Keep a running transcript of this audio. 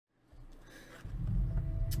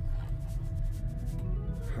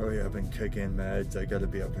Hurry up and kick in meds. I gotta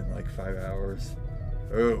be up in like 5 hours.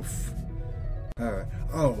 Oof. Alright.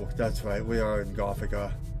 Oh, that's right. We are in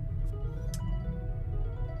Gothica.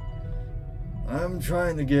 I'm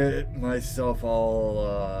trying to get myself all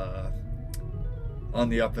on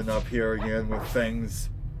the up and up here again with things.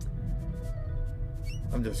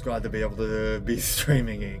 I'm just glad to be able to be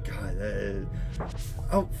streaming it. God,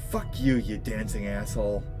 oh, fuck you, you dancing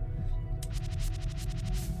asshole.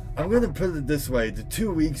 I'm gonna put it this way. The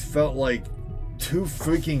 2 weeks felt like 2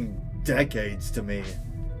 freaking decades to me.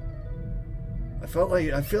 I feel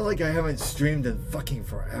like I haven't streamed in fucking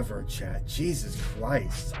forever, chat. Jesus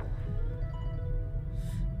Christ.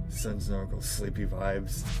 Sun's Snorkel, sleepy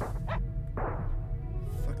vibes.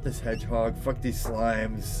 Fuck this hedgehog, fuck these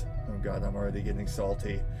slimes. Oh god, I'm already getting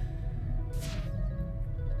salty.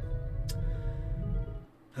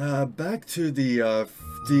 Back to the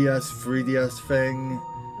DS, 3DS thing.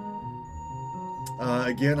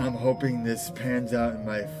 Again, I'm hoping this pans out in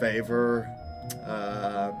my favor.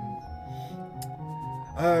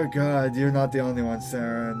 Oh god, you're not the only one,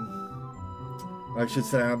 Saren. I should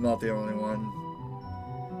say I'm not the only one.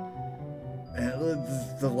 And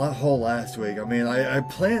the whole last week, I mean, I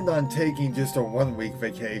planned on taking just a 1 week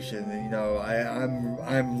vacation. You know,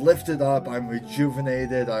 I'm lifted up, I'm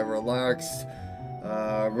rejuvenated, I relaxed,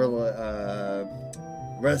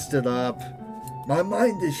 rested up. My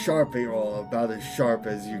mind is sharp, all about as sharp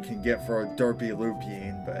as you can get for a derpy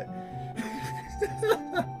lupine, but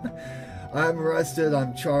I'm rested,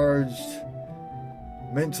 I'm charged,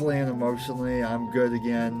 mentally and emotionally, I'm good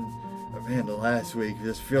again. But man, the last week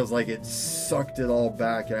just feels like it sucked it all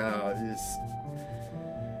back out.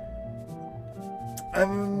 I've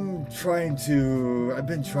been trying to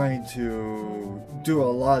do a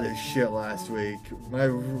lot of shit last week. My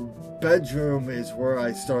bedroom is where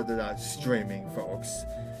I started out streaming, folks.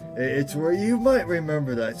 It's where you might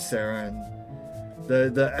remember that, Saren.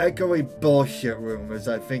 The echoey bullshit room, as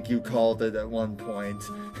I think you called it at one point.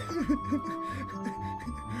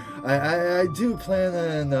 I do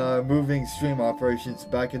plan on moving stream operations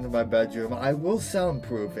back into my bedroom. I will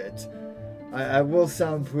soundproof it. I will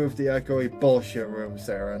soundproof the echoey bullshit room,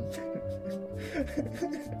 Saren.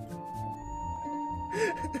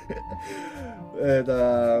 And,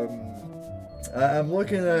 I'm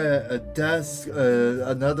looking at a desk,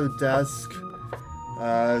 another desk,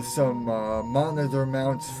 some monitor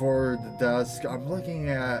mounts for the desk. I'm looking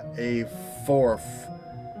at a 4th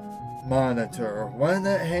monitor, one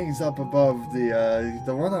that hangs up above the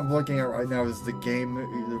one I'm looking at right now is the game,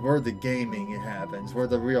 where the gaming happens, where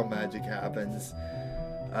the real magic happens.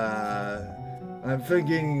 I'm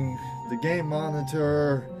thinking the game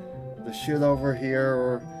monitor, the shit over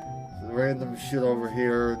here, the random shit over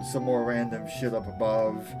here, and some more random shit up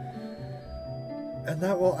above, and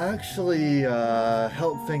that will actually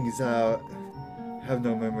help things out. Have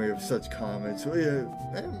no memory of such comments.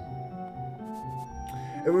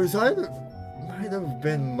 It was either, might have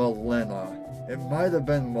been Milena. It might have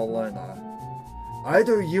been Milena.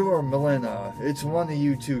 Either you or Milena. It's one of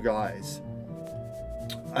you two guys.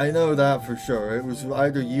 I know that for sure. It was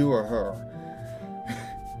either you or her.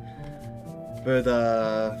 But,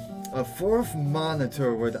 a 4th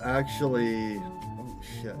monitor would actually... Oh,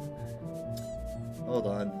 shit. Hold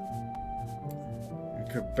on. You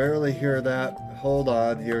could barely hear that. Hold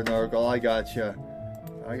on here, Nurgle. I got you.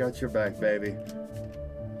 I got your back, baby.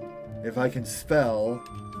 If I can spell.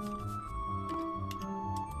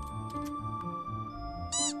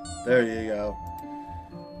 There you go.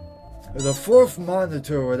 The 4th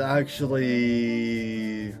monitor would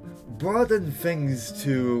actually broaden things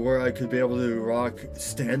to where I could be able to rock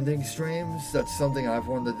standing streams. That's something I've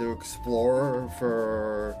wanted to explore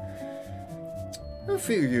for a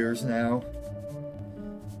few years now.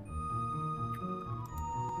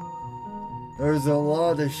 There's a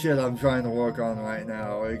lot of shit I'm trying to work on right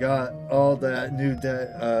now. I got all that new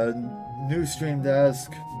stream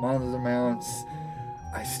desk, monitor mounts.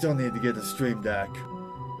 I still need to get a stream deck.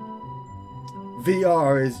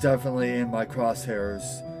 VR is definitely in my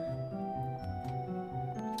crosshairs.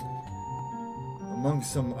 Among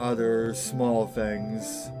some other small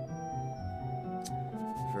things.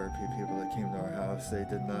 Very few people that came to our house, they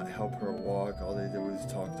did not help her walk. All they did was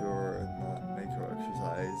talk to her and not make her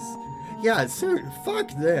exercise. Yeah, sir,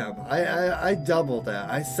 fuck them. I double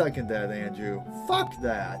that. I second that, Andrew. Fuck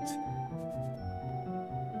that.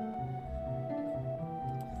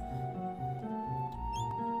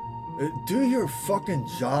 Do your fucking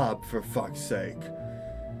job, for fuck's sake.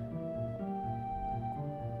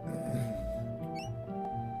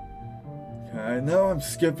 I know I'm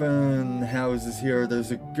skipping houses here.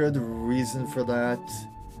 There's a good reason for that.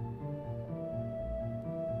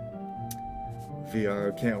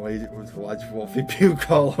 VR, can't wait to watch Wolfie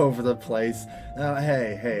puke all over the place. Now,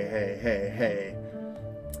 hey.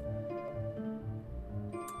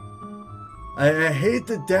 I hate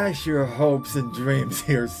to dash your hopes and dreams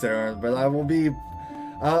here, Saren, but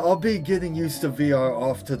I'll be getting used to VR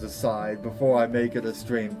off to the side before I make it a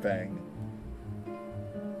stream thing.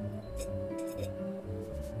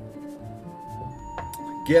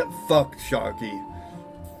 Get fucked, Sharky.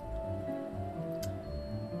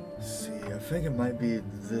 Let's see, I think it might be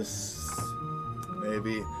this,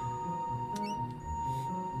 maybe.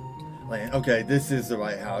 Okay, this is the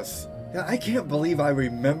right house. Yeah, I can't believe I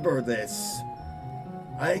remember this.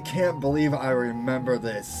 I can't believe I remember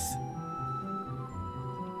this.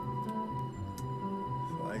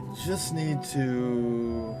 So I just need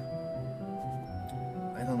to...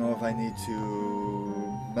 I don't know if I need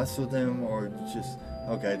to mess with him or just...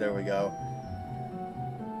 Okay, there we go.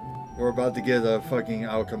 We're about to get a fucking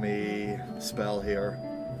alchemy spell here.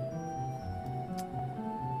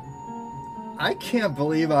 I can't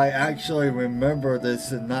believe I actually remember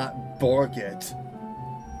this and not bork it.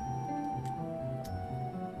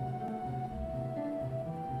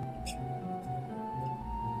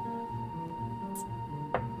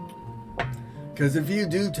 Because if you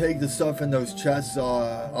do take the stuff in those chests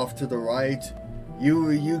off to the right,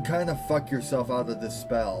 you kind of fuck yourself out of this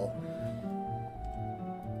spell.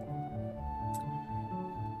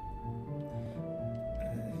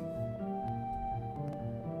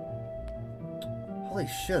 Holy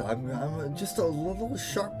shit, I'm just a little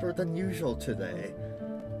sharper than usual today.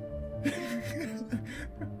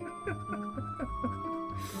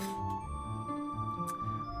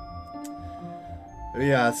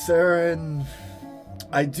 Yeah, Saren,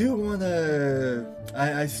 I do want to...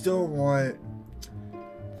 I still want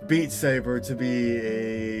Beat Saber to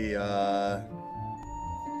be a...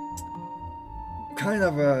 kind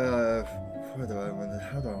of a... how do I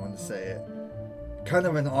want to say it? Kind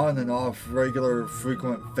of an on and off, regular,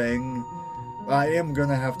 frequent thing. I am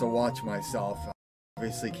gonna have to watch myself. I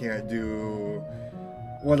obviously can't do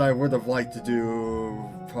what I would have liked to do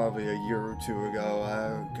probably a year or two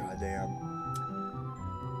ago. Goddamn.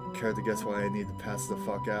 Care to guess why I need to pass the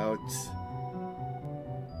fuck out?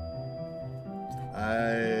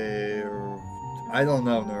 I don't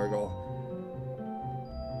know, Nurgle.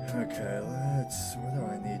 Okay, what do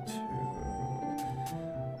I need to...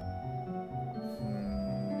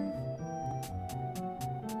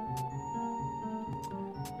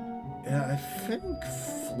 Yeah, I think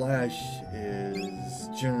Flash is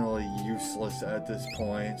generally useless at this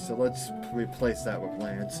point, so let's replace that with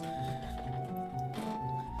Lance.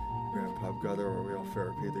 Grandpa Gutter or Real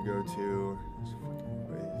Therapy to go to.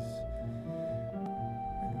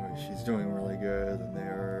 Anyway, she's doing really good, and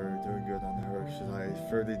they're doing good on her exercise.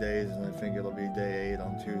 30 days, and I think it'll be day 8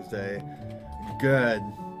 on Tuesday. Good.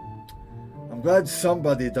 I'm glad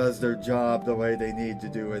somebody does their job the way they need to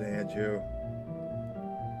do it, Andrew.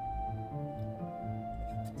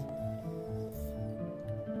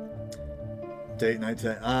 Date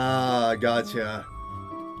 19. Ah, gotcha.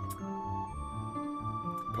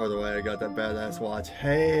 Part of the way I got that badass watch.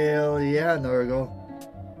 Hell yeah, Nurgle.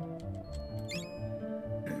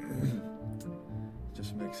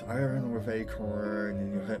 Just mix iron with acorn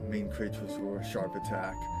and you hit mean creatures with a sharp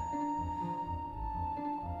attack.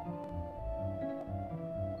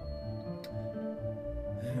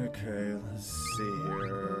 Okay, let's see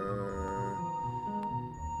here.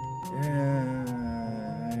 Yeah.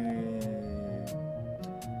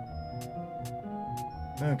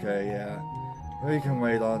 Okay, yeah. We can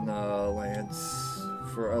wait on Lance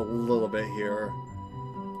for a little bit here.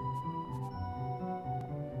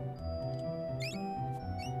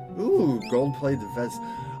 Ooh, gold-plated vest.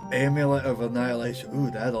 Amulet of Annihilation.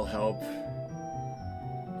 Ooh, that'll help.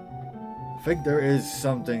 I think there is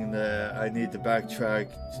something that I need to backtrack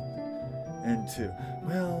into.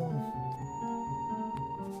 Well...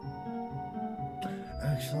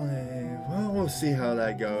 Actually, well, we'll see how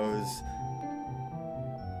that goes.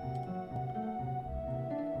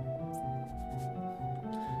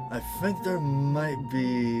 I think there might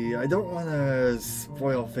be... I don't want to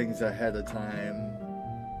spoil things ahead of time.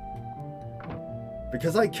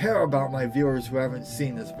 Because I care about my viewers who haven't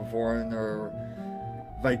seen this before and are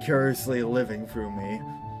vicariously living through me.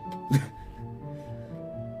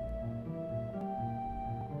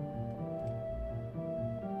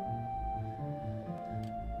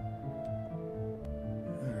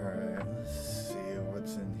 Alright, let's see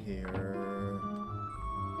what's in here.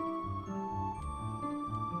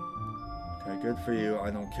 Okay, good for you. I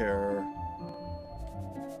don't care.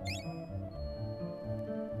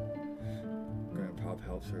 Grandpa job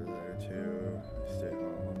helps her there too. Stay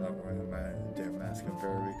home. I'm not wearing my damn mask in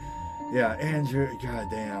therapy. Yeah, Andrew,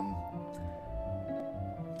 goddamn.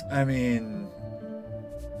 I mean,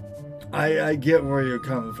 I get where you're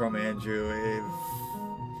coming from, Andrew.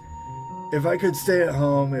 If I could stay at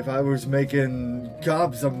home, if I was making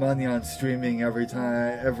gobs of money on streaming every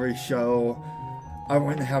show, I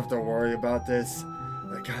wouldn't have to worry about this.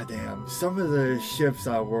 But goddamn, some of the shifts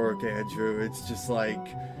I work, Andrew, it's just like,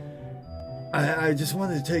 I just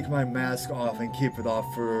want to take my mask off and keep it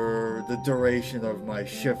off for the duration of my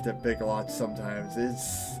shift at Big Lots sometimes.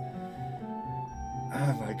 It's,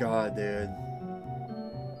 oh my god, dude.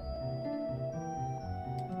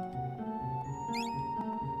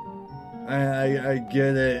 I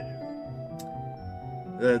get it.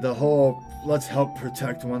 The whole let's help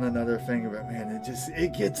protect one another thing, but man,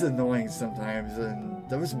 it gets annoying sometimes, and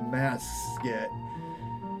those masks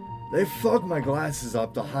they fuck my glasses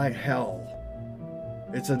up to high hell.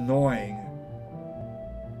 It's annoying.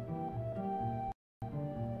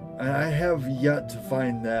 And I have yet to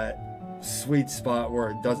find that sweet spot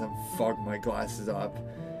where it doesn't fuck my glasses up.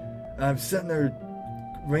 And I'm sitting there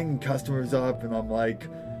ringing customers up, and I'm like,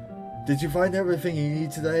 did you find everything you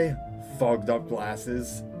need today? Fogged up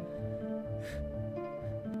glasses.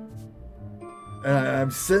 And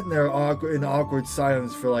I'm sitting there in awkward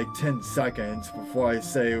silence for like 10 seconds before I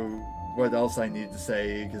say what else I need to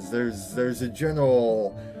say, because there's a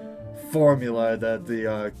general formula that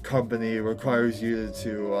the company requires you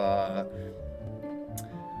to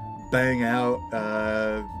bang out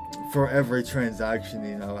for every transaction.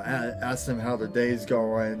 You know, ask them how their day's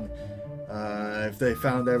going. If they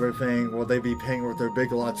found everything, will they be paying with their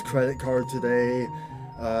Big Lots credit card today?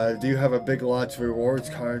 Do you have a Big Lots rewards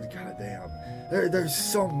card? God damn. There's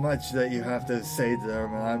so much that you have to say to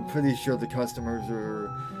them, and I'm pretty sure the customers are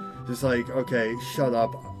just like, okay, shut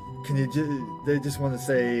up. Can you they just want to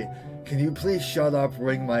say, can you please shut up,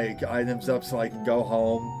 ring my items up so I can go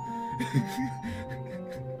home?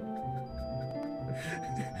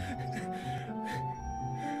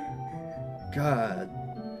 God.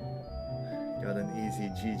 Got an easy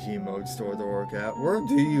GG mode store to work at. Where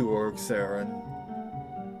do you work, Saren?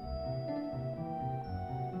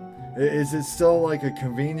 Is it still like a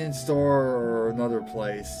convenience store or another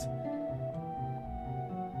place?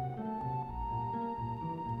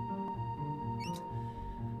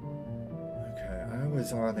 Okay, I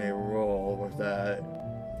was on a roll with that,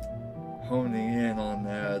 honing in on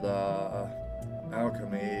that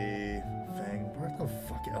alchemy thing. Where the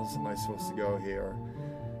fuck else am I supposed to go here?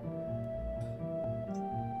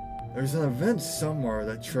 There's an event somewhere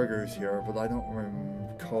that triggers here, but I don't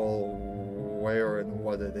recall where and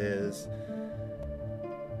what it is.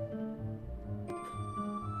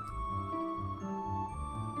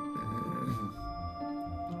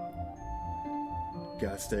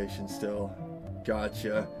 Gas station still.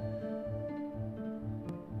 Gotcha.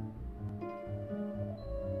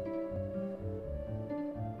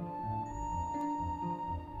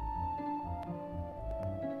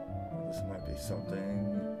 This might be something.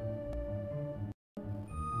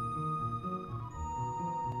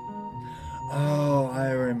 Oh, I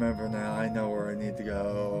remember now. I know where I need to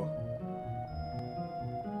go.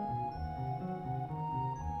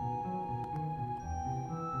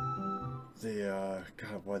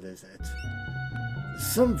 God, what is it?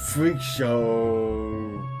 Some freak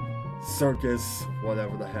show, circus,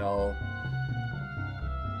 whatever the hell.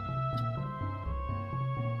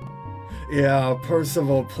 Yeah,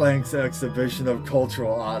 Perceval Plank's exhibition of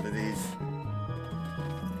cultural oddities.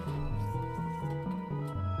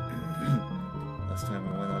 Last time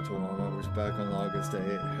I went out to Walmart was back on August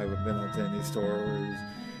 8th. Haven't been out to any stores.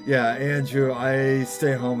 Yeah, Andrew, I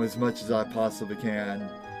stay home as much as I possibly can.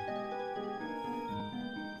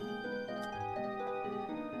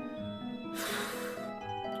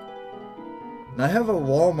 I have a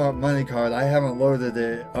Walmart money card. I haven't loaded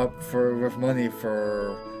it up with money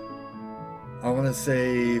for, I want to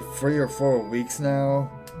say, 3 or 4 weeks now.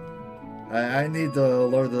 I need to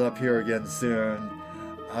load it up here again soon.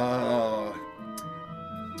 I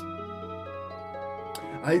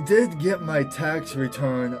did get my tax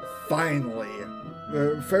return finally,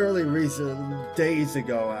 fairly recent, days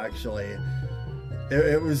ago actually.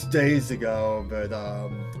 It was days ago, but I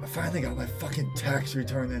finally got my fucking tax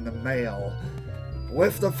return in the mail.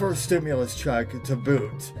 With the first stimulus check to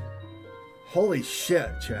boot. Holy shit,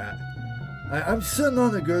 chat. I'm sitting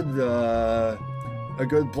on a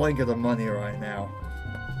good blanket of money right now.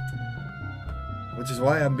 Which is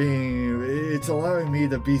why it's allowing me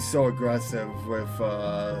to be so aggressive with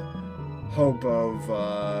hope of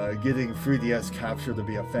getting 3DS capture to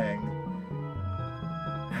be a thing.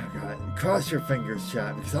 Oh god, Cross your fingers,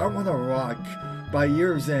 chat, because I want to rock, by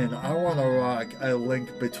year's end, I want to rock a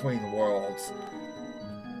Link Between Worlds.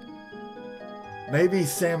 Maybe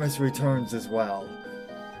Samus Returns as well.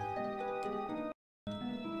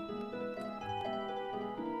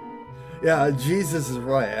 Yeah, Jesus is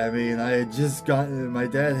right. I mean, I had just gotten, my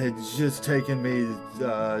dad had just taken me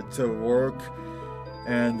to work,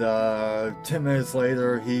 and 10 minutes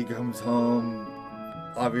later he comes home,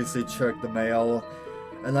 obviously checked the mail,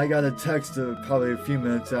 and I got a text probably a few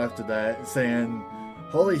minutes after that saying,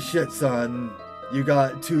 "Holy shit, son, you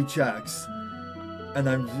got 2 checks." And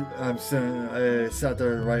I sat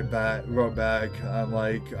there and wrote back, I'm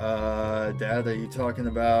like, Dad, are you talking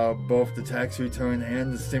about both the tax return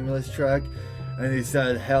and the stimulus check? And he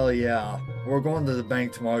said, hell yeah, we're going to the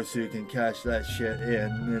bank tomorrow so you can cash that shit in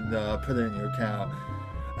and put it in your account.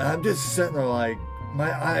 And I'm just sitting there like,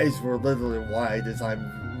 my eyes were literally wide as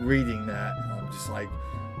I'm reading that. And I'm just like,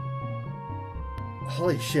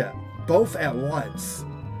 holy shit, both at once.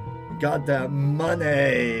 Got that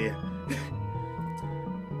money.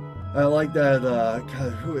 I like that, God,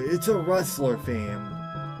 it's a wrestler theme.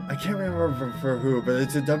 I can't remember for who, but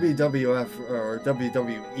it's a WWF or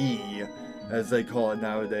WWE, as they call it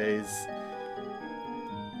nowadays.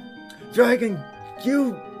 Dragon,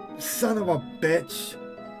 you son of a bitch.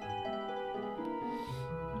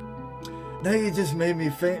 Now you just made me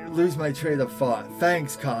lose my train of thought.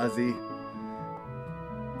 Thanks, Kazi.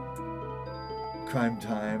 Crime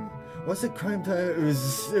time. What's it, crime time? It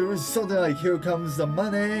was something like, here comes the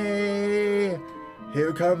money.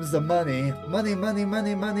 Here comes the money. Money, money,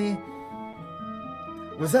 money, money.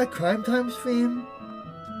 Was that Crime Time's theme?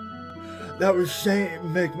 That was Shane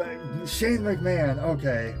McMahon.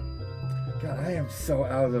 Okay. God, I am so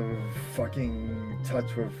out of fucking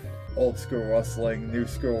touch with old school wrestling, new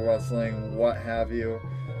school wrestling, what have you.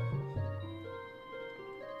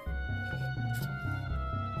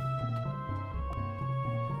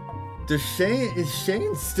 Is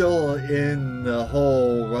Shane still in the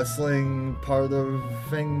whole wrestling part of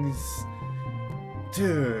things?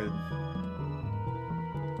 Dude.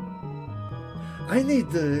 I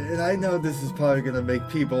need to, and I know this is probably going to make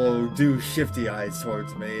people do shifty eyes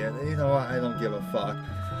towards me, and you know what, I don't give a fuck.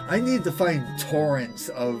 I need to find torrents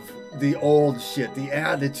of the old shit, the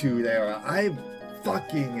Attitude Era. I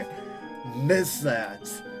fucking miss that.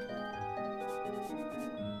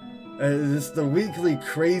 It's the weekly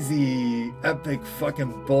crazy epic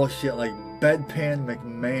fucking bullshit like Bedpan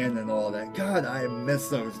McMahon and all that. God, I miss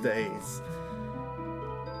those days.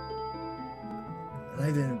 And I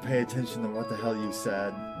didn't pay attention to what the hell you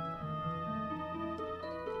said.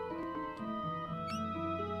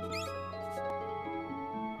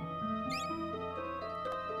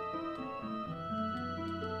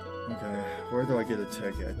 Okay, where do I get a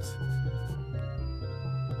ticket?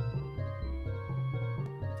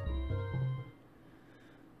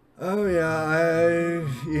 Oh yeah,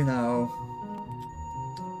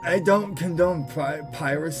 I don't condone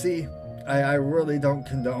piracy. I really don't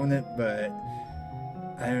condone it, but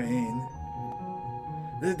I mean,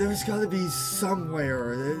 there's got to be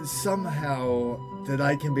somewhere, somehow, that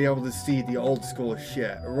I can be able to see the old school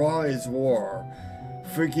shit. Raw is War,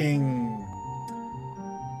 freaking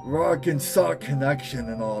Rock and Sock Connection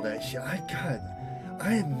and all that shit.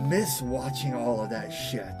 I miss watching all of that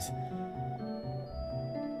shit.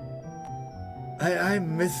 I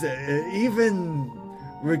miss it. Even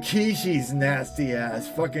Rikishi's nasty ass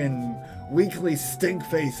fucking weekly stink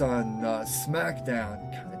face on SmackDown.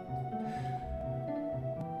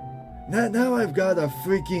 God. Now I've got a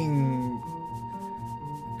freaking...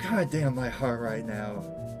 God damn my heart right now.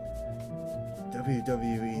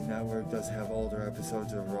 WWE Network does have older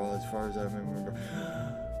episodes of Raw as far as I remember.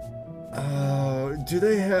 Do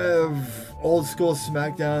they have old school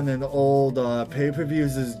SmackDown and old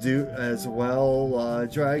pay-per-views as well,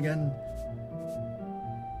 Dragon?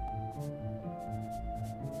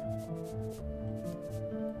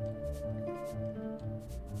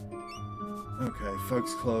 Okay,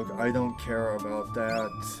 Folks Cloak, I don't care about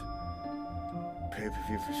that.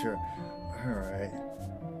 Pay-per-view for sure. Alright.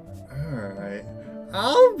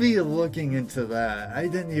 I'll be looking into that. I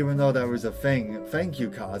didn't even know that was a thing. Thank you,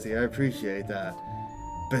 Kazi. I appreciate that.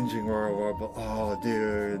 Binging Royal Rumble. Oh,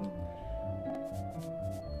 dude.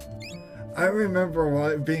 I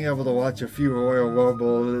remember being able to watch a few Royal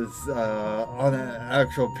Rumbles on an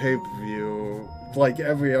actual pay-per-view, like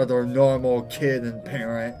every other normal kid and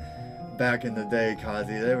parent back in the day,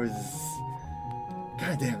 Kazi. There was...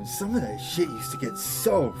 Goddamn, some of that shit used to get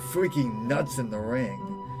so freaking nuts in the ring.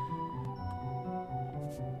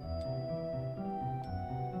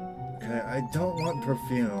 Okay, I don't want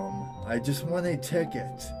perfume. I just want a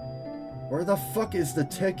ticket. Where the fuck is the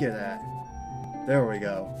ticket at? There we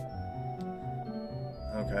go.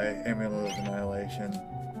 Okay, Amulet of Annihilation.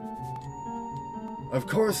 Of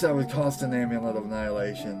course that would cost an Amulet of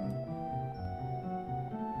Annihilation.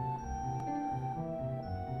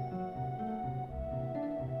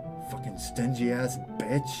 Fucking stingy ass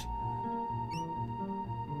bitch.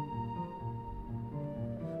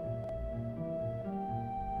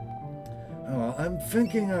 Oh, I'm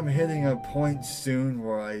thinking I'm hitting a point soon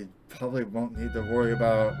where I probably won't need to worry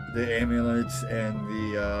about the amulets and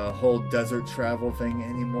the whole desert travel thing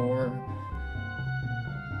anymore.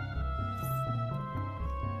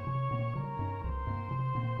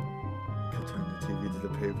 Could turn the TV to the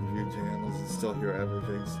pay-per-view channels and still hear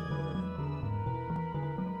everything. So.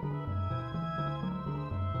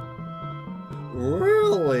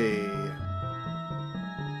 Really?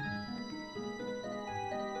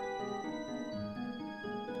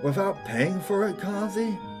 Without paying for it,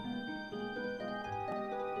 Kazi?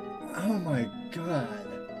 Oh my god.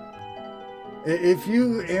 If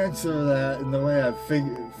you answer that in the way I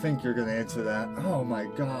think you're gonna answer that, oh my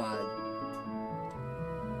god.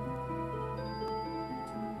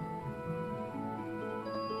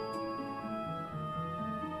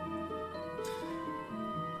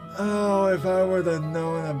 Oh, if I would have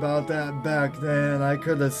known about that back then, I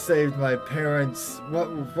could have saved my parents.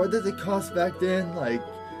 What did it cost back then? Like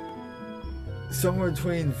somewhere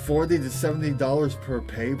between $40 to $70 per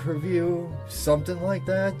pay-per-view, something like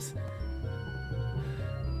that.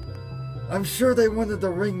 I'm sure they wanted to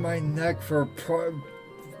wring my neck for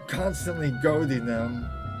constantly goading them.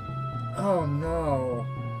 Oh no.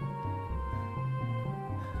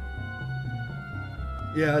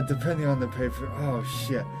 Yeah, depending on the pay-per-view. Oh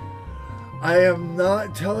shit. I am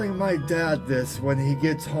not telling my dad this when he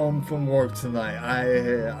gets home from work tonight.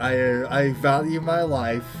 I value my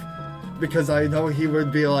life. Because I know he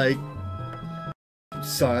would be like,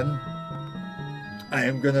 son, I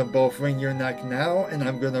am gonna both wring your neck now, and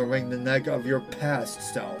I'm gonna wring the neck of your past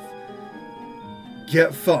self.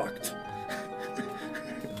 Get fucked.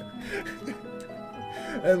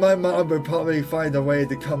 And my mom would probably find a way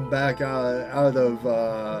to come back out of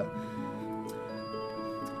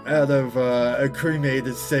a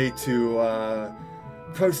cremated state to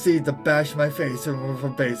proceed to bash my face in with a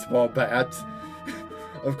baseball bat.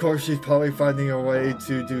 Of course, she's probably finding a way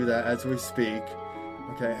to do that as we speak.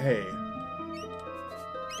 Okay, hey.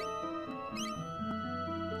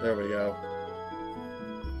 There we go.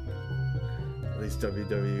 At least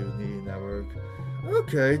WWE Network.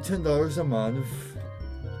 Okay, $10 a month.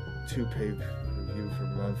 2 pay-per-view per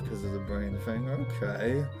month because of the brain thing.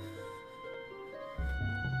 Okay.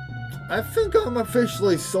 I think I'm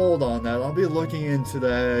officially sold on that. I'll be looking into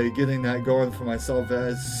that, getting that going for myself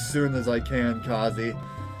as soon as I can, Kazi.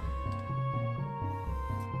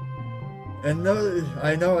 And no,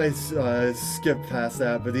 I know I skipped past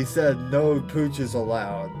that, but he said no pooches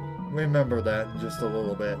allowed. Remember that in just a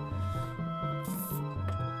little bit.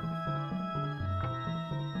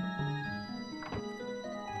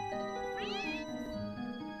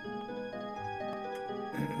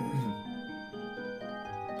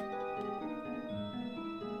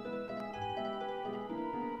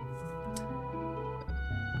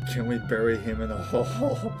 Can we bury him in a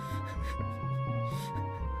hole?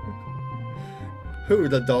 Who,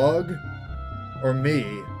 the dog? Or me?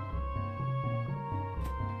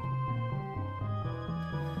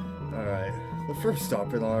 Alright, the first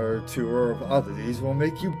stop in our tour of oddities will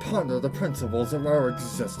make you ponder the principles of our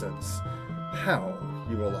existence. How,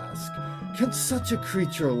 you will ask, can such a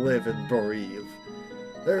creature live and breathe?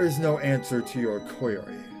 There is no answer to your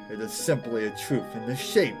query. It is simply a truth in the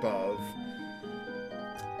shape of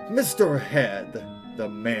Mr. Head, the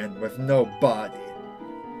man with no body.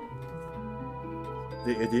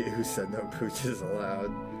 The idiot who said no pooches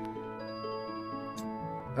allowed.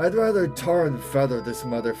 I'd rather tar and feather this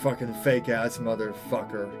motherfucking fake-ass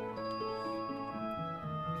motherfucker.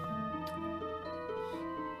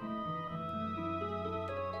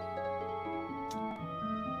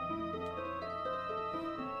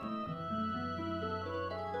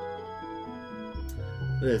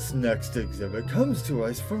 This next exhibit comes to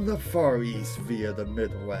us from the Far East via the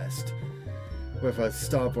Midwest, with a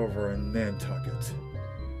stopover in Nantucket.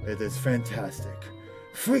 It is fantastic,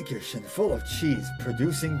 freakish, and full of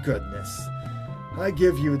cheese-producing goodness. I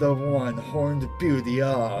give you the one-horned beauty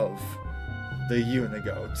of the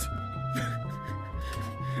Unigoat.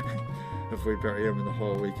 If we bury him in the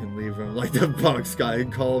hole, we can leave him like the box guy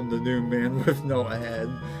and call him the new man with no head.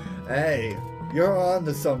 Hey, you're on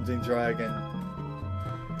to something, Dragon.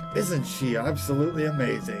 Isn't she absolutely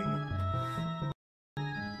amazing?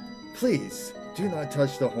 Please, do not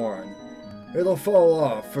touch the horn. It'll fall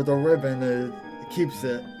off, for the ribbon that keeps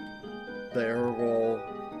it there will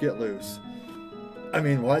get loose. I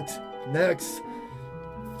mean, what? Next.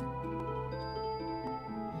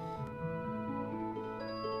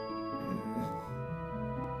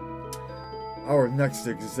 Our next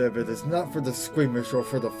exhibit is not for the squeamish or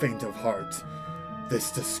for the faint of heart.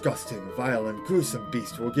 This disgusting, violent, gruesome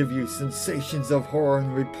beast will give you sensations of horror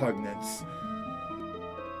and repugnance.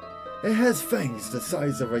 It has fangs the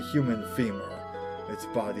size of a human femur. Its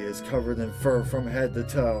body is covered in fur from head to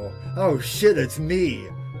toe. Oh shit, it's me!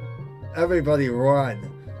 Everybody run!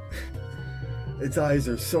 Its eyes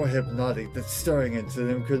are so hypnotic that staring into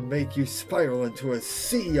them could make you spiral into a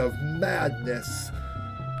sea of madness.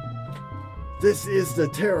 This is the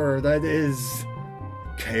terror that is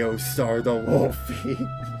Chaostar the Wolfie.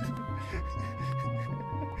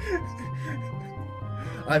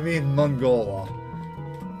 I mean Mungola.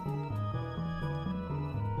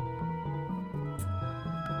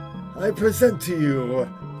 I present to you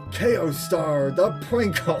Chaostar the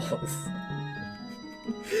Prinkles.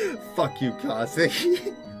 Fuck you,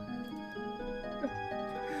 Gothica.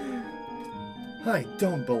 I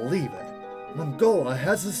don't believe it. Mungola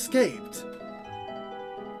has escaped.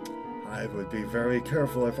 I would be very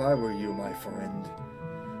careful if I were you, my friend.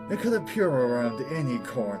 It could appear around any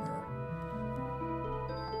corner.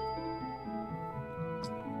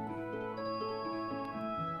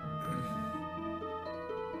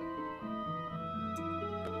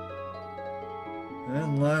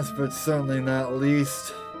 And last but certainly not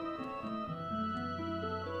least,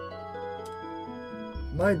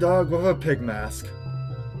 my dog with a pig mask.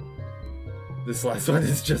 This last one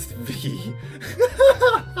is just V.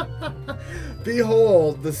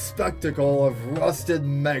 Behold the spectacle of rusted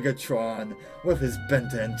Megatron with his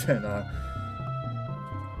bent antenna.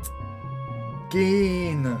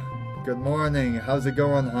 Geen, good morning. How's it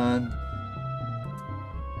going, hon?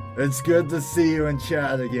 It's good to see you in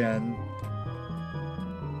chat again.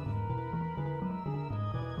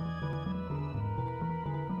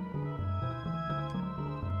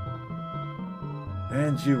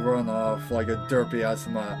 And you run off like a derpy-ass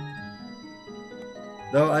mutt.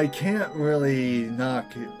 Though I can't really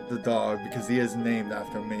knock the dog because he is named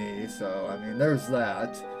after me, so, I mean, there's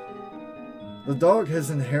that. The dog has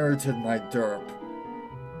inherited my derp.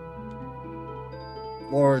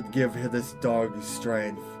 Lord, give this dog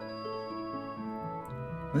strength.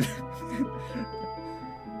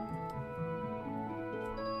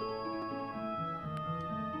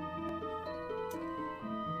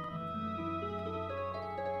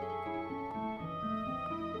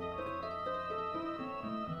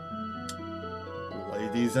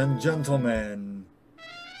 Ladies and gentlemen,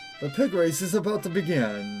 the pig race is about to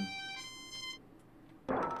begin.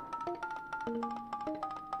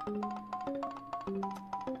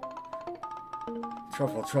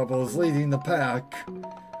 Trouble is leading the pack.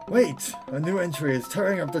 Wait, a new entry is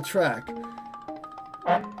tearing up the track.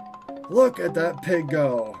 Look at that pig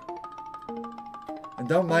go. And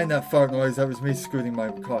don't mind that fart noise, that was me scooting my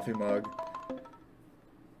coffee mug.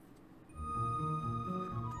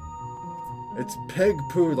 It's Pig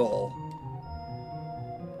Poodle.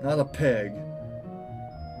 Not a pig.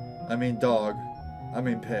 I mean dog. I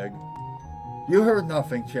mean pig. You heard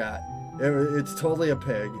nothing, chat. It's totally a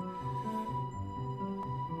pig.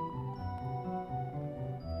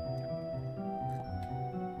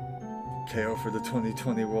 KO for the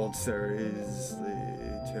 2020 World Series,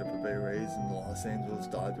 the Tampa Bay Rays and the Los Angeles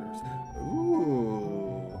Dodgers.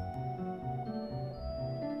 Ooh.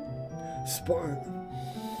 Sport.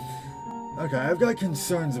 Okay, I've got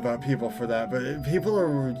concerns about people for that, but if people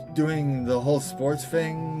are doing the whole sports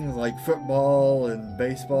thing, like football and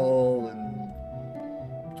baseball and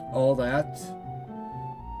all that.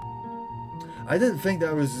 I didn't think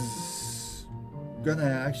that was gonna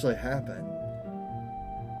actually happen.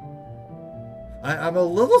 I'm a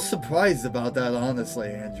little surprised about that, honestly,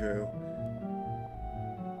 Andrew.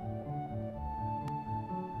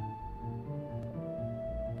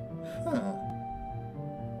 Huh.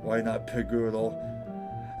 Why not Pigoodle?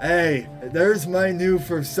 Hey, there's my new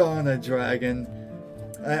persona, Dragon.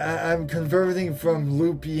 I'm converting from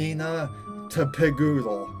Lupina to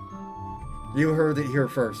Pigoodle. You heard it here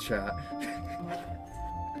first, chat.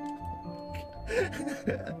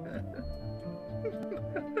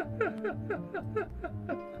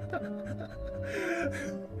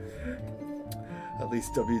 At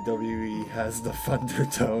least WWE has the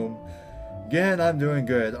Thunderdome. Again, I'm doing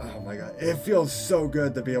good. Oh my god, it feels so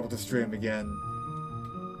good to be able to stream again.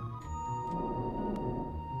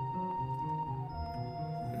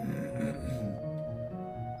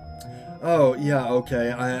 Oh, yeah,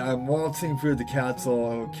 okay. I'm waltzing through the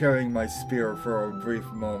castle carrying my spear for a brief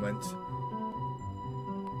moment.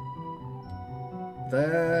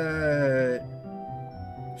 That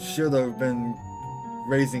should have been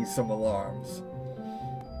raising some alarms.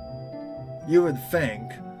 You would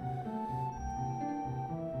think.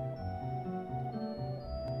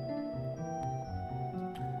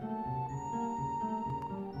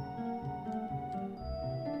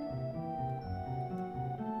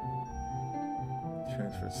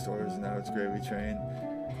 Transferred stores, now it's Gravy Train.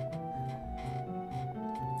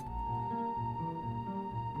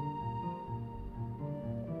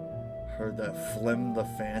 Heard that Flim the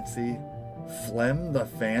Fancy? Flim the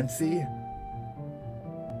Fancy?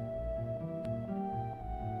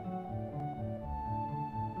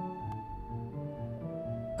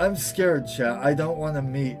 I'm scared, chat. I don't want to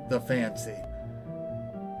meet the Fancy.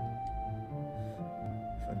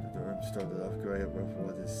 Started off great with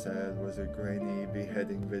what is said was a grainy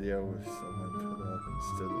beheading video with someone put up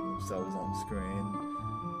instead of themselves on screen.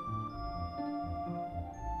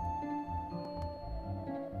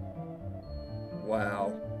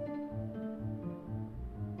 Wow.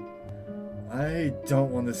 I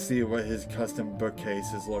don't want to see what his custom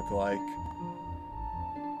bookcases look like.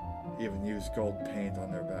 Even use gold paint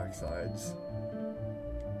on their backsides.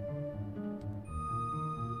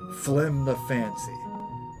 Flim the Fancy.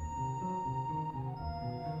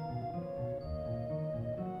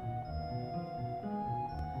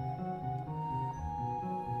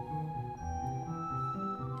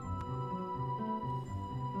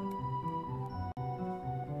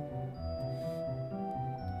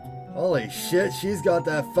 Holy shit, she's got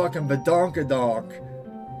that fucking badonkadonk.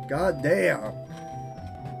 God damn.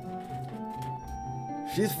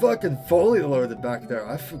 She's fucking fully loaded back there.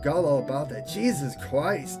 I forgot all about that. Jesus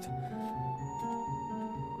Christ.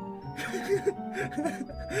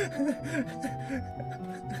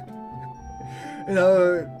 You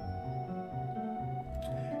know,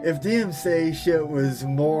 if DMC shit was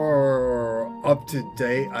more up to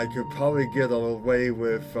date, I could probably get away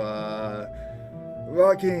with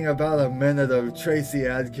rocking about a minute of Tracy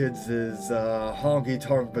Adkins' Honky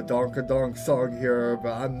Tonk Badonkadonk song here,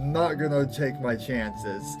 but I'm not gonna take my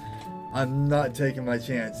chances. I'm not taking my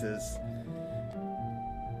chances.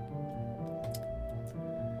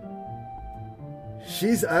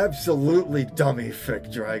 She's absolutely dummy thick,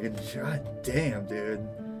 Dragon. God damn, dude.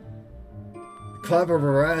 Clap of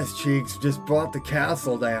her ass cheeks just brought the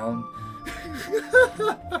castle down.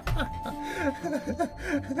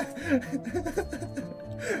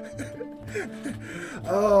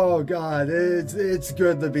 Oh god, it's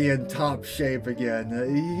good to be in top shape again.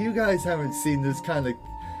 You guys haven't seen this kind of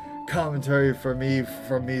commentary from me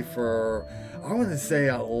for I want to say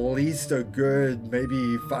at least a good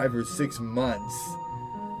maybe 5 or 6 months.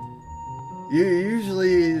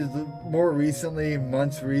 Usually more recently,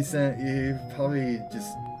 months recent, you probably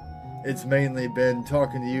just it's mainly been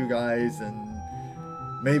talking to you guys and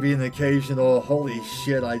maybe an occasional, holy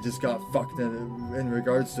shit, I just got fucked in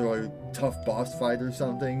regards to a tough boss fight or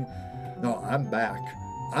something. No, I'm back.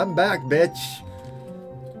 I'm back, bitch.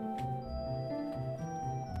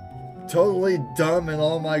 Totally dumb in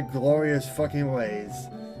all my glorious fucking ways.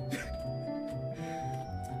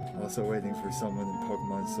 Also waiting for someone in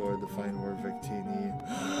Pokemon Sword to find where Victini...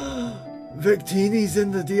 Victini's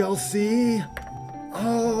in the DLC?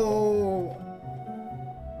 Oh...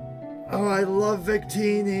 Oh, I love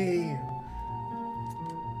Victini.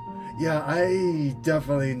 Yeah, I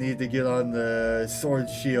definitely need to get on the Sword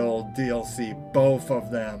Shield DLC, both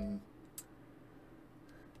of them.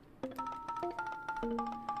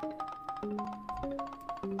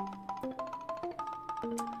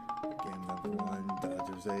 Game number 1,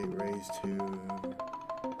 Dodgers 8, Rays 2.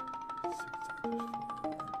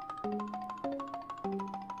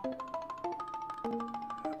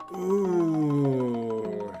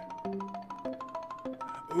 Ooh.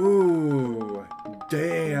 Ooh.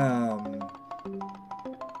 Damn.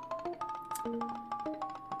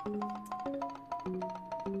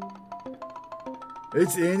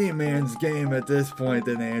 It's any man's game at this point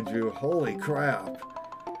then, Andrew. Holy crap.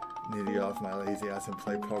 Need to get off my lazy ass and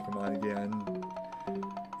play Pokemon again.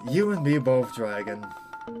 You and me both, Dragon.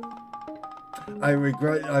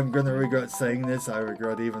 I'm gonna regret saying this. I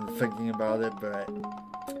regret even thinking about it, but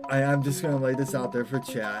I'm just gonna lay this out there for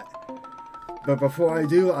chat. But before I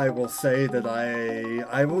do, I will say that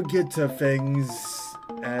I will get to things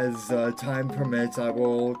as time permits. I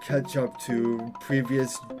will catch up to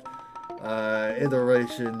previous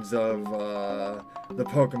iterations of the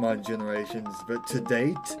Pokemon generations. But to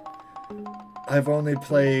date, I've only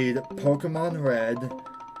played Pokemon Red,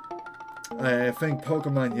 I think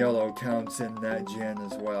Pokemon Yellow counts in that gen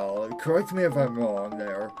as well. Correct me if I'm wrong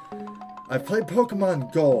there. I played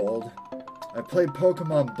Pokemon Gold. I played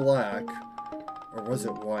Pokemon Black. Or was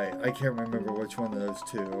it White? I can't remember which one of those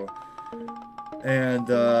two. And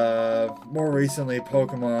more recently,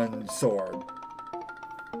 Pokemon Sword.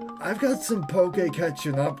 I've got some Poke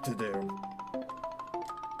catching up to do.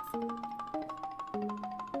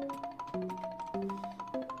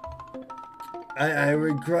 I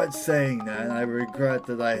regret saying that, and I regret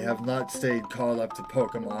that I have not stayed caught up to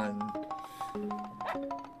Pokemon.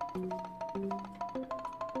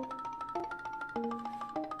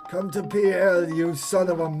 Come to Pierre, you son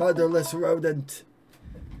of a motherless rodent.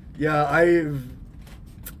 Yeah,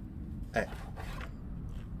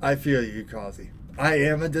 I feel you, Kazi. I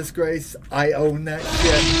am a disgrace. I own that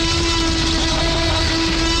shit.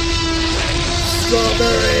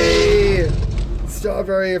 Strawberry!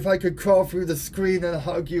 Strawberry, if I could crawl through the screen and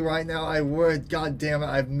hug you right now, I would. God damn it,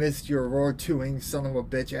 I've missed your roar-toing son of a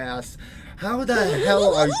bitch ass. How the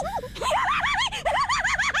hell are you?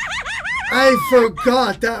 I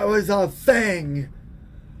forgot that was a thing.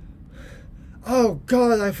 Oh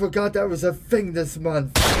God, I forgot that was a thing this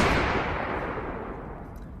month.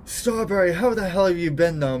 Strawberry, how the hell have you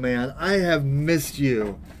been though, man? I have missed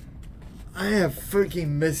you. I have freaking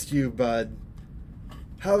missed you, bud.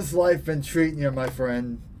 How's life been treating you, my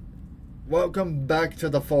friend? Welcome back to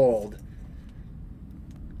the fold.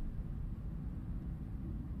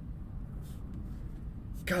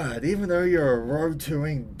 God, even though you're a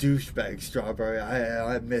road-toing douchebag, Strawberry,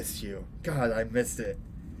 I miss you. God, I missed it.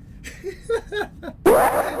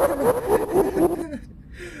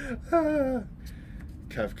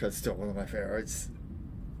 Kefka's still one of my favorites.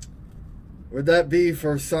 Would that be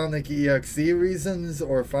for Sonic EXE reasons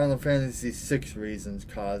or Final Fantasy VI reasons,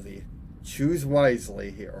 Kazi? Choose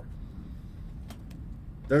wisely here.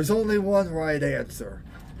 There's only one right answer.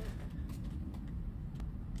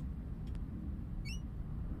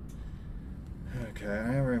 Okay,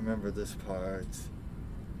 I remember this part.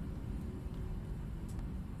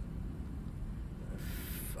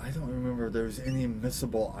 I don't remember if there's any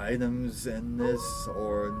missable items in this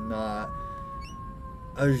or not.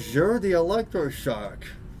 Azure the Electroshock.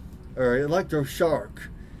 Or Electroshark.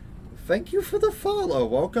 Thank you for the follow.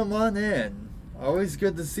 Welcome on in. Always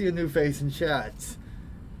good to see a new face in chat.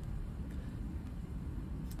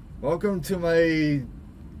 Welcome to my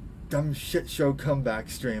dumb shit show comeback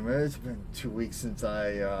stream. It's been 2 weeks since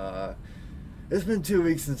I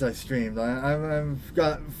streamed. I've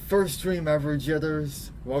got first stream ever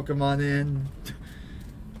jitters. Welcome on in.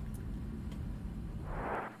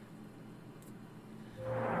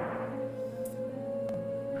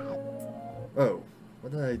 Oh,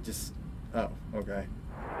 what did I just... Oh, okay.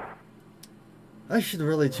 I should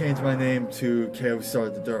really change my name to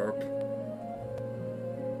Chaosar the Derp.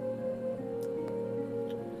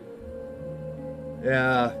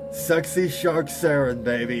 Yeah, sexy shark Saren,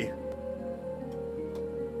 baby.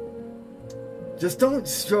 Just don't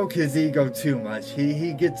stroke his ego too much.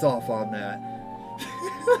 He gets off on that.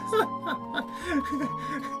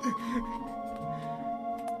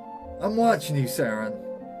 I'm watching you, Saren.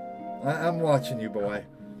 I'm watching you, boy.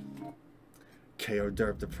 KO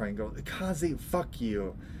Derp the Pringle. Kazi, fuck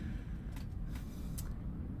you.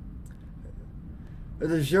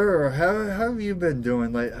 Azure, how have you been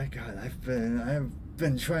doing? Like, God, I've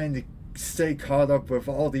been trying to stay caught up with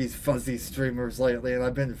all these fuzzy streamers lately, and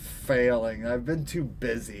I've been failing. I've been too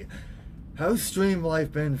busy. How's stream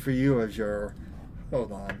life been for you, Azure?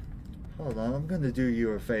 Hold on. I'm gonna do you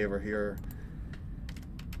a favor here.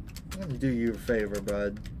 I'm gonna do you a favor,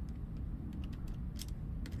 bud.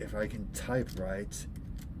 If I can type right.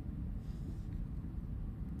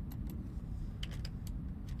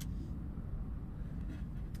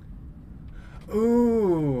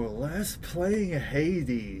 Ooh, let's play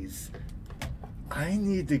Hades. I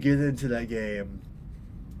need to get into that game.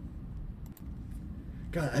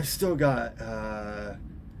 God, I've still got to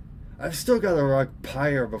rock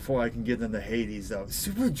Pyre before I can get into Hades though.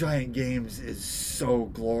 Supergiant Games is so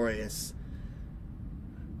glorious.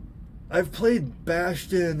 I've played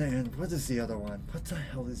Bastion and what is the other one? What the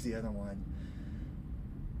hell is the other one?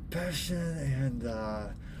 Bastion and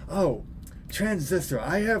oh, Transistor.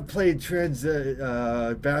 I have played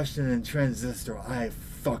Bastion and Transistor. I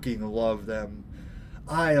fucking love them.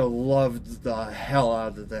 I loved the hell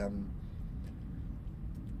out of them.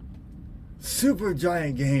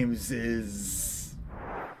 Supergiant Games is...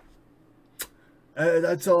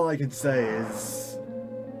 that's all I can say is...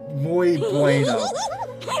 muy bueno.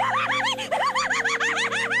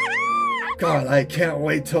 God, I can't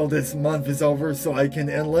wait till this month is over so I can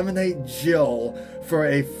eliminate Jill for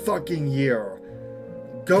a fucking year.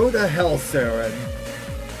 Go to hell, Saren.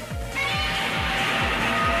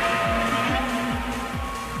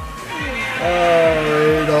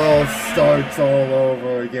 Oh, it all starts all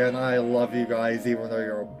over again. I love you guys, even though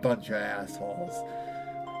you're a bunch of assholes.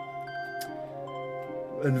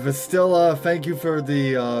 And Vastilla, thank you for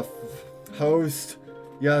the host.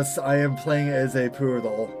 Yes, I am playing as a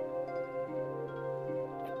poodle.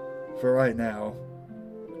 For right now.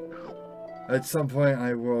 At some point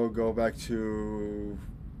I will go back to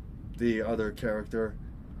the other character.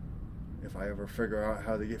 If I ever figure out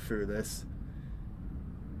how to get through this.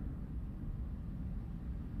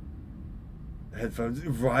 Headphones,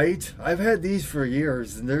 right? I've had these for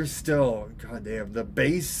years and they're still, goddamn, the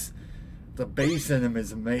bass in them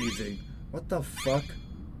is amazing. What the fuck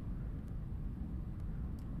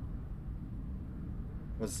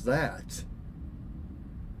was that?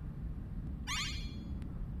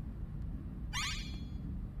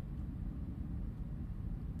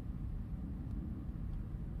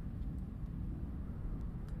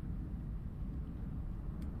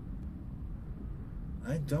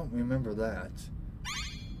 I don't remember that.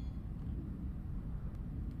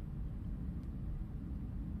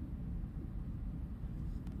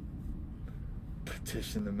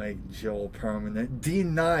 Petition to make Jill permanent.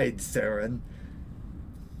 Denied, Saren.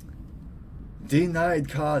 Denied,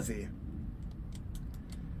 Kazi.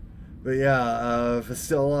 But yeah,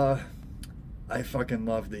 Vastilla, I fucking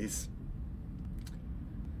love these.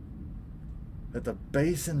 At the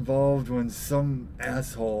base involved when some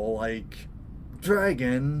asshole, like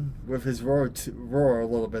Dragon, with his roar a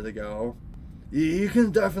little bit ago, you can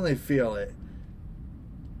definitely feel it.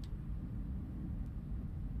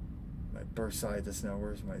 My bursitis now,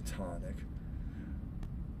 where's my tonic?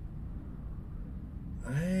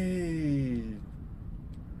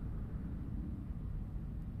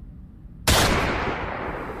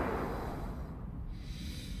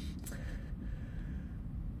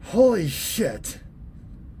 Holy shit!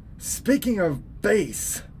 Speaking of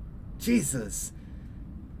bass, Jesus,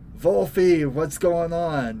 Wolfie, what's going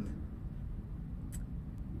on?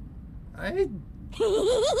 I hate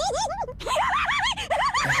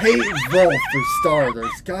Wolf for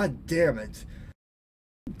starters. God damn it!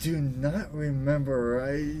 Do not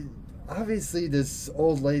remember. Obviously this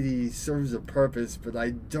old lady serves a purpose, but I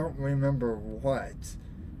don't remember what.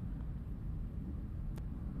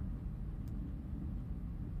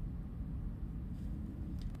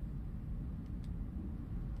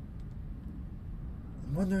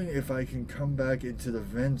 I'm wondering if I can come back into the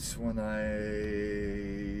vents when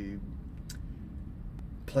I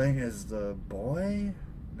playing as the boy,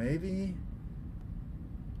 maybe?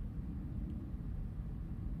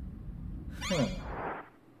 Huh.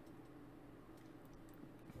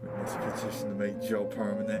 Witness petition to make Jill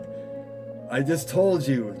permanent. I just told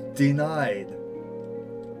you, denied.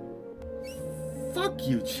 Fuck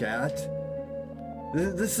you, chat.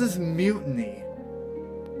 This is mutiny.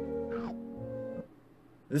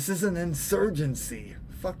 This is an insurgency.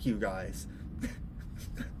 Fuck you guys.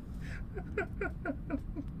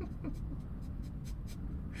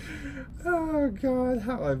 Oh god,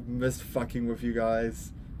 how I've missed fucking with you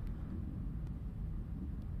guys.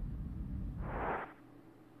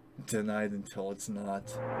 Denied until it's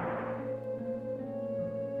not.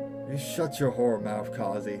 You shut your whore mouth,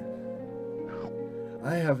 Kazi.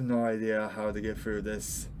 I have no idea how to get through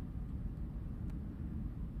this.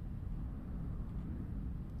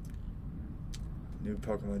 New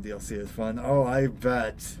Pokemon DLC is fun. Oh, I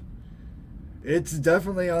bet. It's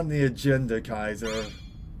definitely on the agenda, Kaiser.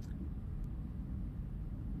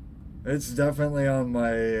 It's definitely on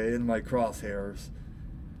in my crosshairs.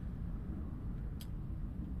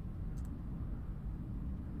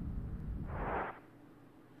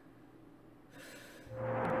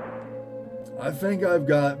 I think I've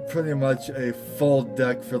got pretty much a full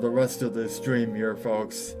deck for the rest of the stream here,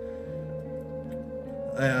 folks.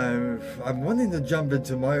 I'm wanting to jump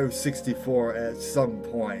into Mario 64 at some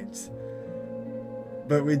point.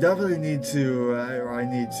 But we definitely need to, I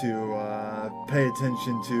need to pay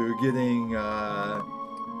attention to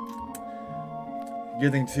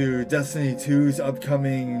getting to Destiny 2's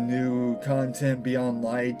upcoming new content, Beyond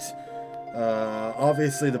Light.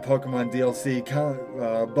 Obviously the Pokemon DLC,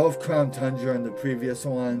 both Crown Tundra and the previous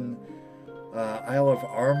one, Isle of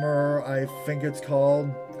Armor, I think it's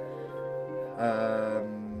called.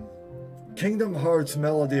 Kingdom Hearts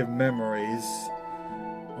Melody of Memories.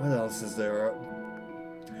 What else is there?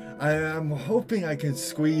 I'm hoping I can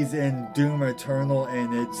squeeze in Doom Eternal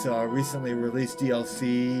and its recently released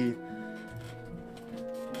DLC.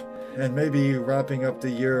 And maybe wrapping up the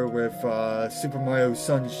year with Super Mario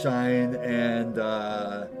Sunshine, and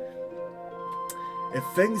if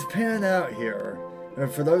things pan out here,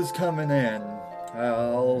 and for those coming in,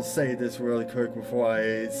 I'll say this really quick before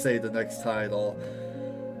I say the next title.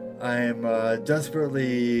 I'm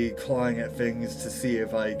desperately clawing at things to see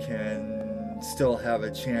if I can still have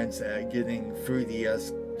a chance at getting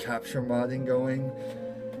 3DS capture modding going.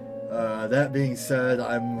 That being said,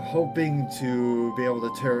 I'm hoping to be able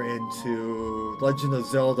to tear into Legend of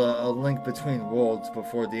Zelda: A Link Between Worlds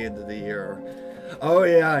before the end of the year. Oh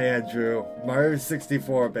yeah, Andrew. Mario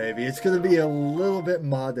 64, baby. It's going to be a little bit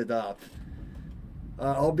modded up.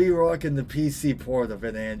 I'll be rocking the PC port of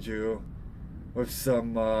it, Andrew, with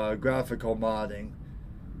some graphical modding.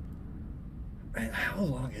 Man, how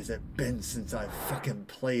long has it been since I fucking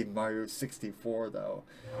played Mario 64, though?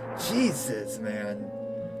 Jesus, man.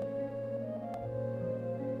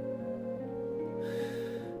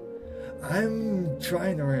 I'm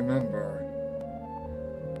trying to remember.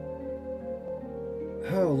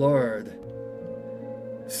 Oh, Lord.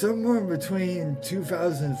 Somewhere between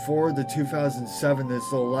 2004 to 2007 is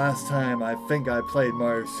the last time I think I played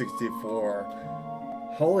Mario 64.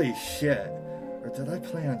 Holy shit. Or did I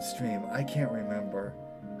play on stream? I can't remember.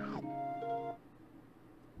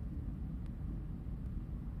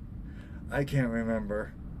 I can't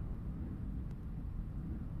remember.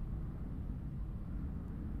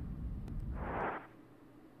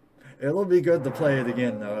 It'll be good to play it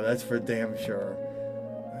again, though. That's for damn sure.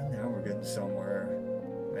 And now we're getting somewhere.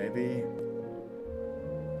 Maybe.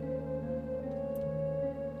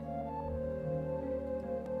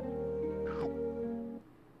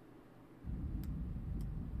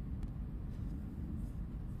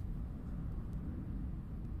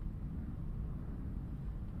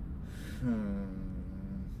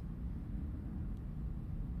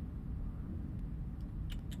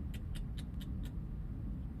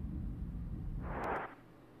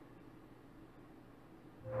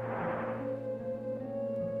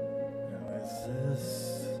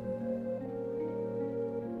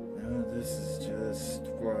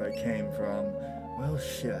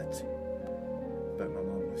 Shit. Bet my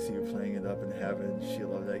mom will see you playing it up in heaven. She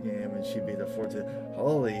loved that game and she beat a fortune.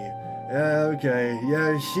 Holy. Yeah, okay.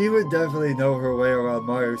 Yeah, she would definitely know her way around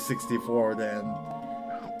Mario 64 then.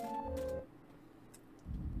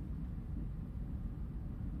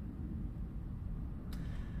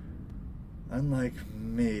 Unlike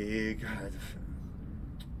me, God.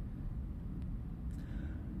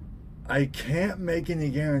 I can't make any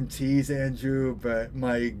guarantees, Andrew, but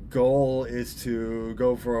my goal is to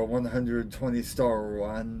go for a 120-star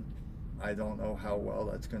run. I don't know how well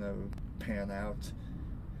that's going to pan out.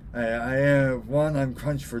 I am, one, I'm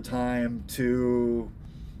crunched for time. Two,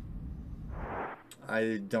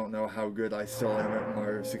 I don't know how good I still am at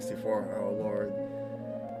Mario 64. Oh, Lord.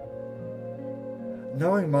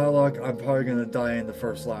 Knowing my luck, I'm probably going to die in the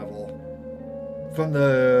first level. From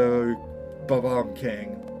the Babam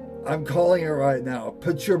King. I'm calling it right now.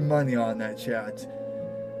 Put your money on that, chat.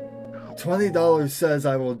 $20 says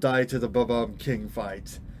I will die to the Babam King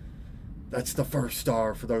fight. That's the first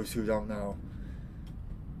star for those who don't know.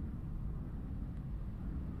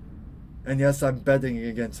 And yes, I'm betting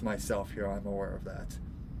against myself here. I'm aware of that.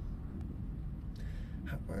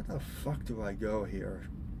 Where the fuck do I go here?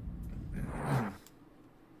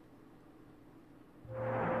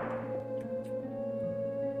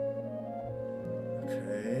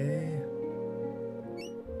 Okay.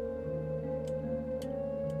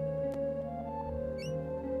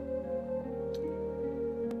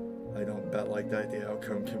 I don't bet like that. The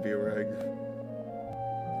outcome can be rigged.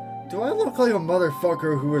 Do I look like a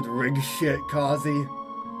motherfucker who would rig shit, Kazi?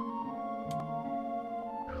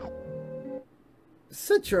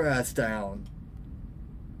 Sit your ass down.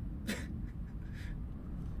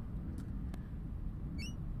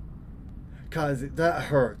 Kazi, that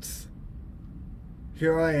hurts.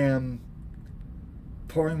 Here I am,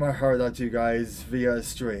 pouring my heart out to you guys via a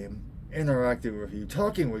stream, interacting with you,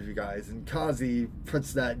 talking with you guys, and Kazi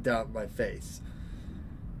puts that down my face.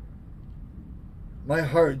 My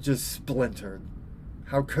heart just splintered.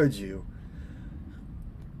 How could you?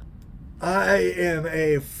 I am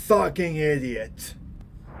a fucking idiot.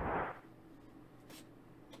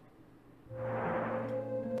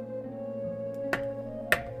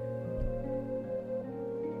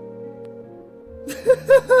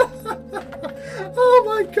 Oh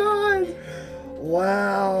my god!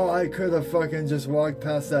 Wow, I could have fucking just walked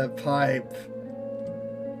past that pipe.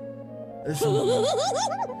 This is...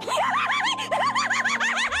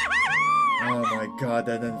 Oh my god,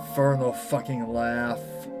 that infernal fucking laugh.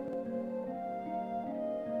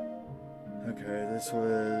 Okay, this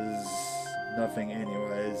was nothing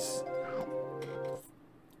anyways.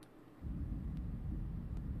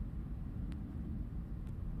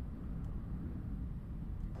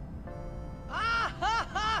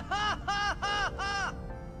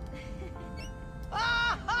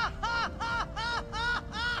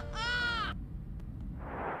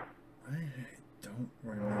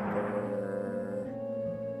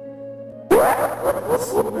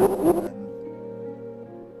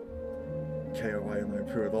 KOA my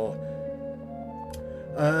poodle.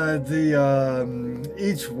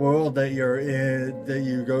 Each world that you're in, that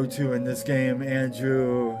you go to in this game,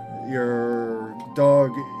 Andrew, your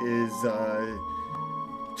dog is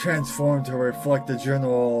transformed to reflect the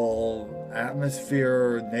general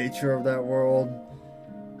atmosphere or nature of that world.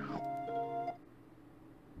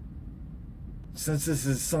 Since this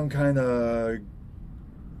is some kind of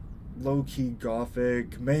low-key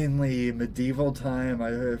Gothic, mainly medieval time,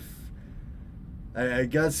 I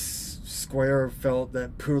guess Square felt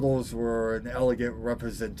that poodles were an elegant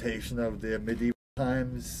representation of the medieval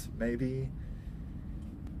times, maybe?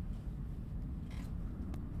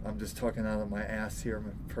 I'm just talking out of my ass here,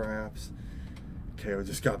 perhaps. Okay, we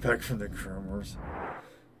just got back from the groomers.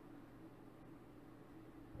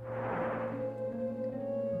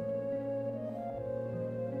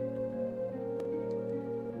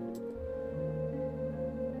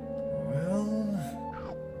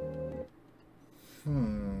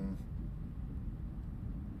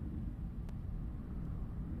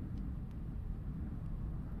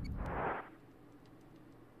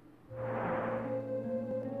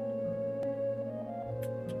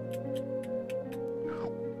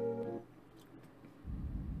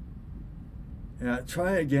 Yeah,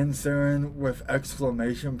 try again, Saren, with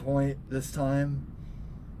exclamation point this time.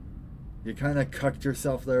 You kind of cucked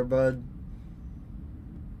yourself there, bud.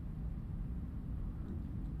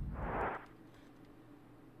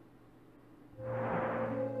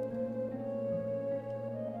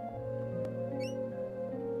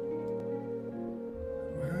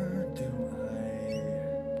 Where do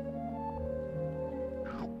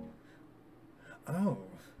I... Oh,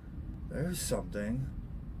 there's something.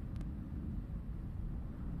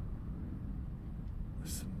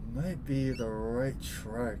 Might be the right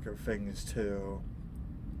track of things too.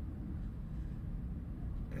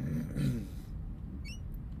 Okay,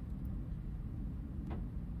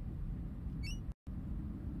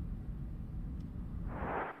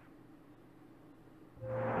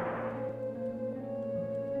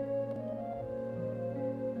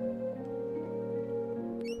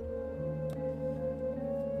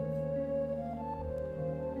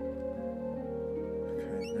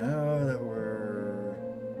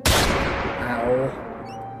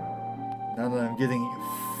 now that I'm getting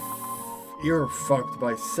ear fucked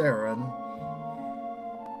by Saren.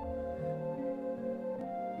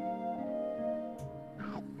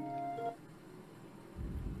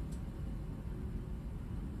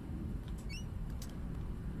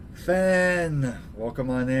 Fan, welcome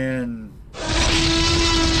on in.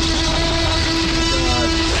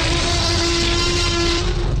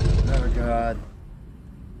 Oh God.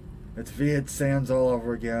 It's Viet Sands all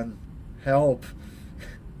over again. Help.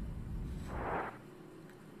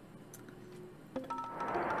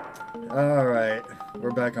 Alright,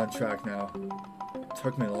 we're back on track now.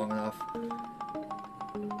 Took me long enough.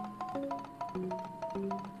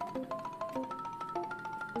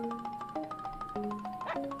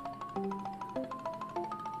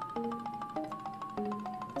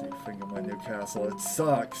 What do you think of my new castle? It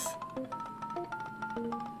sucks.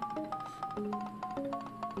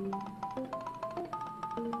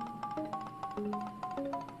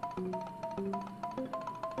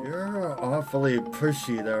 You're awfully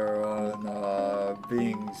pushy there on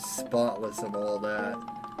being spotless and all that.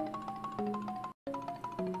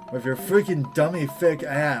 With your freaking dummy thick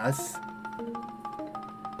ass.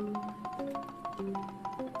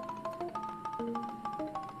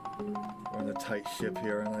 We're in a tight ship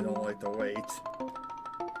here and I don't like the weight.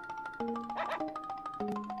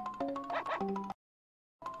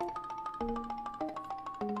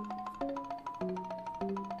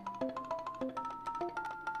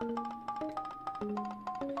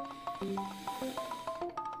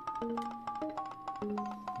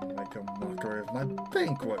 Make a mockery of my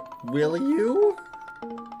banquet, will you?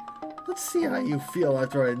 Let's see how you feel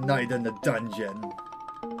after a night in the dungeon.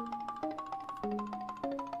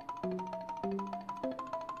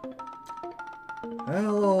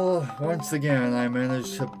 Well, once again, I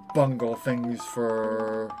managed to bungle things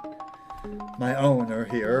for my owner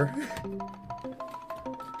here.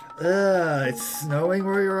 It's snowing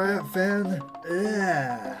where you're at, Finn?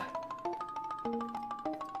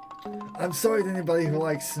 I'm sorry to anybody who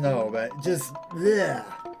likes snow, but just, bleh,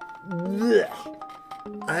 bleh.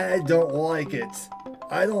 I don't like it.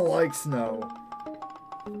 I don't like snow.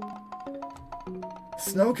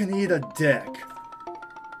 Snow can eat a dick.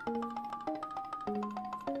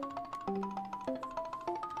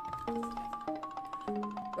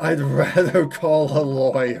 I'd rather call a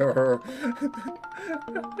lawyer.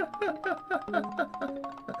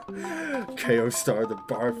 KO star to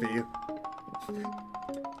Barfy.